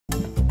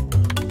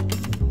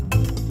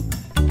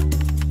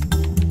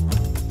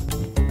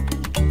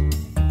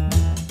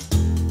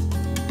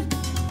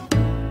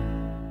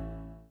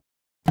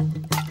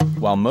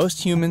While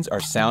most humans are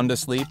sound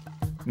asleep,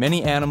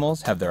 many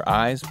animals have their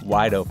eyes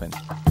wide open.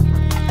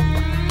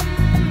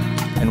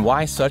 And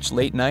why such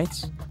late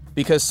nights?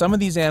 Because some of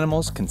these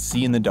animals can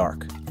see in the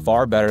dark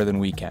far better than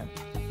we can.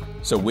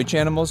 So which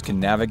animals can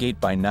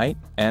navigate by night,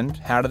 and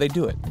how do they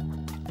do it?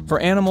 For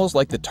animals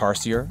like the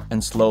tarsier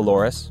and slow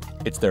loris,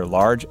 it's their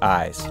large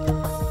eyes.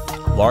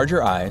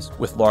 Larger eyes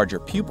with larger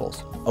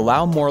pupils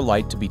allow more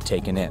light to be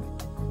taken in.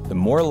 The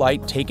more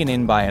light taken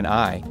in by an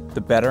eye,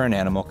 the better an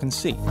animal can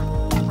see.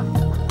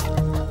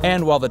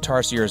 And while the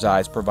tarsier's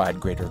eyes provide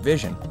greater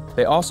vision,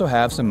 they also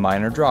have some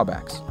minor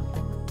drawbacks.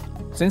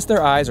 Since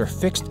their eyes are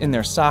fixed in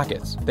their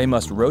sockets, they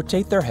must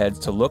rotate their heads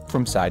to look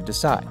from side to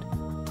side,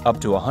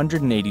 up to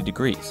 180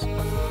 degrees.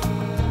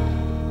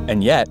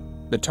 And yet,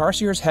 the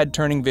tarsier's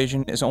head-turning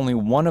vision is only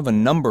one of a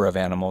number of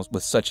animals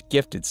with such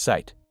gifted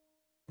sight.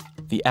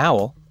 The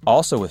owl,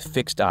 also with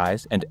fixed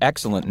eyes and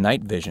excellent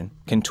night vision,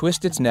 can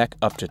twist its neck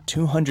up to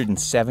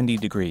 270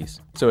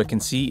 degrees, so it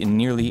can see in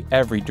nearly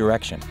every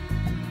direction.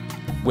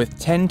 With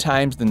 10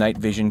 times the night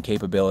vision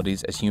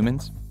capabilities as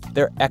humans,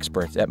 they're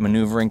experts at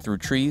maneuvering through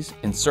trees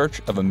in search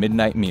of a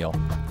midnight meal.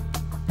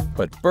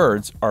 But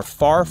birds are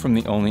far from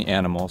the only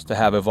animals to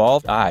have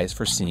evolved eyes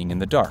for seeing in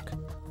the dark.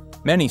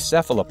 Many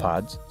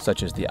cephalopods,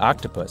 such as the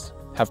octopus,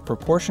 have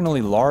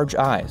proportionally large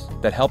eyes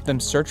that help them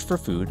search for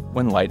food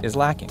when light is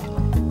lacking.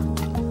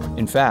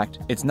 In fact,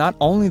 it's not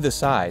only the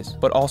size,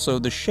 but also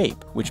the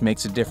shape which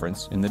makes a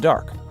difference in the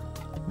dark.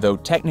 Though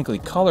technically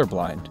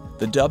colorblind,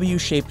 the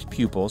W-shaped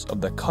pupils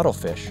of the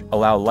cuttlefish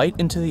allow light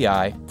into the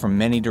eye from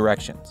many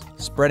directions,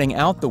 spreading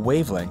out the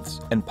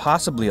wavelengths and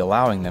possibly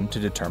allowing them to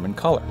determine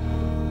color.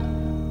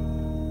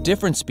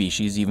 Different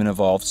species even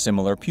evolved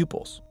similar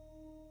pupils.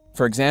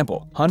 For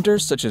example,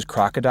 hunters such as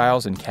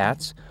crocodiles and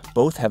cats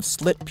both have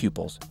slit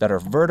pupils that are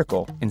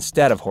vertical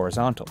instead of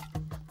horizontal.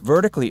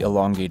 Vertically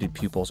elongated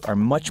pupils are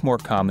much more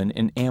common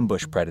in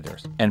ambush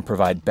predators and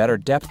provide better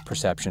depth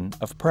perception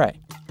of prey.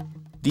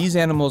 These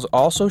animals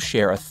also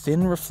share a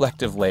thin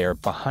reflective layer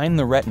behind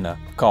the retina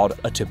called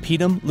a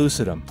tapetum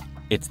lucidum.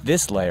 It's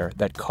this layer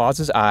that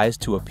causes eyes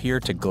to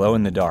appear to glow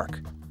in the dark.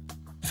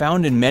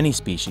 Found in many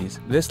species,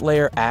 this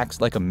layer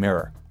acts like a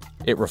mirror.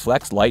 It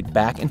reflects light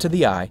back into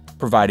the eye,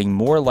 providing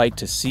more light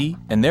to see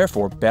and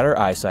therefore better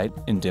eyesight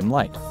in dim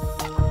light.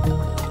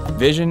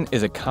 Vision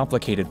is a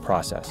complicated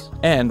process,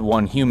 and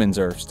one humans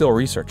are still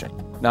researching,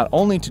 not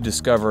only to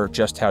discover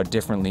just how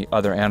differently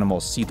other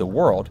animals see the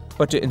world,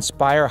 but to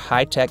inspire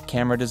high-tech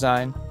camera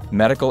design,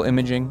 medical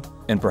imaging,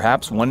 and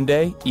perhaps one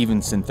day, even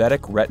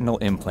synthetic retinal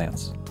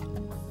implants.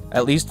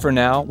 At least for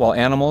now, while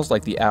animals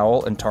like the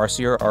owl and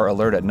tarsier are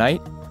alert at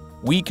night,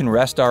 we can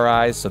rest our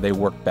eyes so they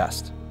work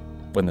best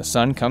when the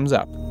sun comes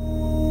up.